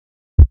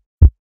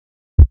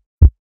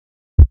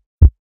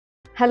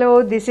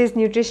Hello, this is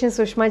Nutrition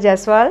Sushma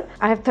Jaiswal.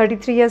 I have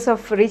 33 years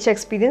of rich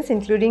experience,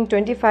 including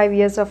 25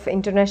 years of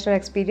international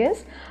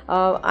experience.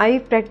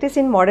 I practice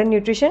in modern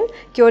nutrition,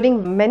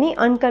 curing many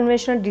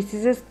unconventional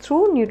diseases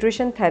through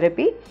nutrition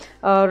therapy.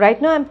 Right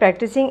now, I am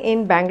practicing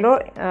in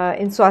Bangalore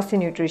in Swasthya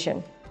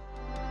Nutrition.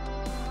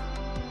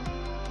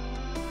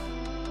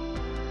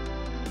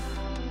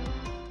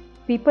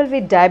 People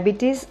with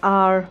diabetes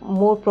are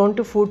more prone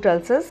to food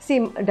ulcers.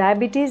 See,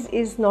 diabetes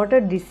is not a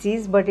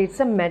disease, but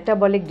it's a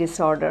metabolic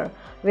disorder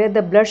where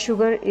the blood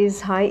sugar is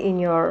high in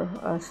your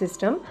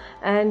system,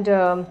 and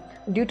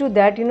due to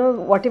that,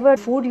 whatever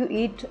food you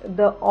eat,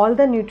 all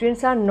the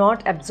nutrients are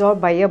not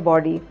absorbed by your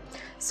body.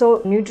 So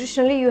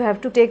nutritionally, you have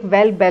to take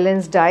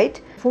well-balanced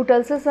diet. Food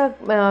ulcers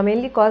are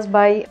mainly caused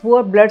by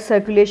poor blood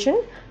circulation,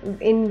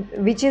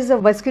 which is a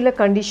vascular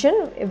condition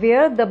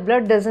where the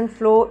blood doesn't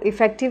flow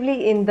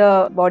effectively in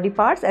the body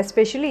parts,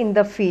 especially in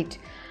the feet.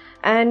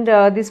 And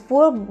this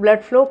poor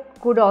blood flow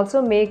could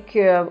also make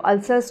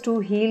ulcers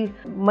to heal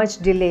much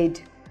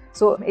delayed.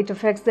 So it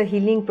affects the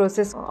healing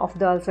process of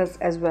the ulcers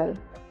as well.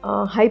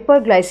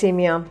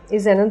 Hyperglycemia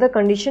is another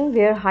condition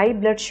where high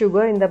blood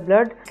sugar in the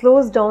blood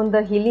slows down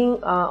the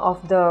healing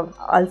of the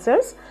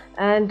ulcers,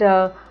 and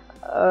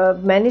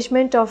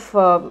management of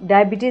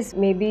diabetes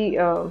may be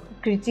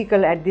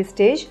critical at this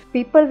stage.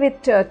 People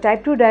with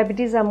type 2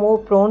 diabetes are more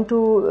prone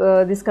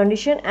to this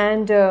condition,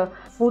 and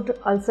food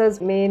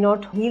ulcers may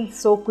not heal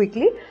so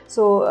quickly,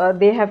 so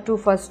they have to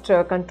first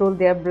control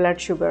their blood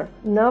sugar.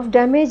 Nerve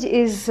damage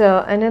is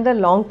another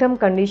long-term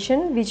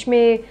condition which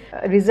may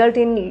result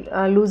in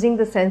losing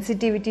the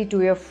sensitivity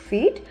to your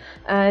feet,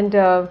 and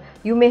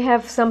you may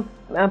have some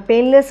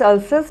painless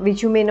ulcers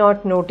which you may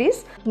not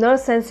notice. Nerve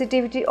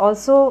sensitivity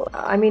also,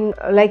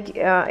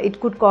 it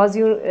could cause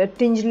you a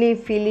tingly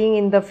feeling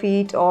in the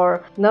feet,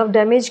 or nerve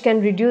damage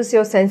can reduce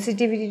your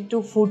sensitivity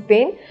to food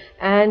pain,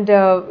 and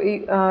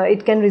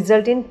it can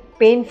result in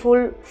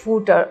painful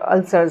foot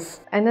ulcers.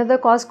 Another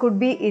cause could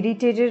be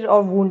irritated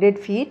or wounded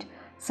feet.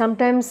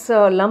 Sometimes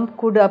lump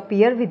could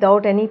appear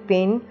without any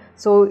pain.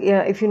 So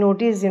if you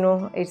notice,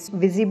 it's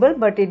visible,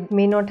 but it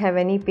may not have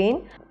any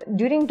pain.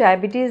 During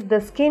diabetes,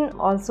 the skin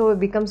also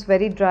becomes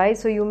very dry,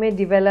 so you may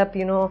develop,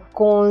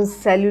 cones,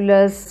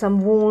 cellulus,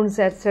 some wounds,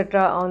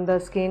 etc. on the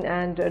skin,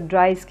 and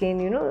dry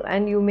skin,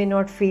 and you may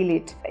not feel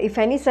it. If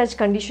any such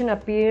condition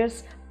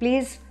appears,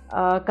 please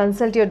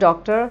consult your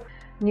doctor.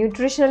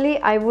 Nutritionally,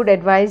 I would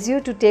advise you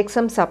to take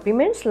some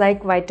supplements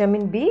like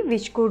vitamin B,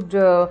 which could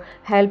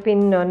help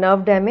in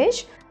nerve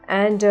damage,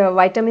 and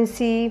vitamin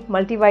C,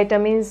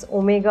 multivitamins,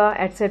 omega,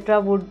 etc.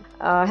 would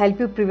help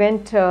you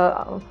prevent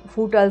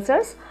food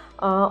ulcers,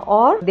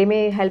 or they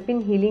may help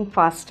in healing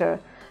faster.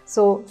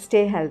 So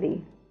stay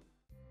healthy.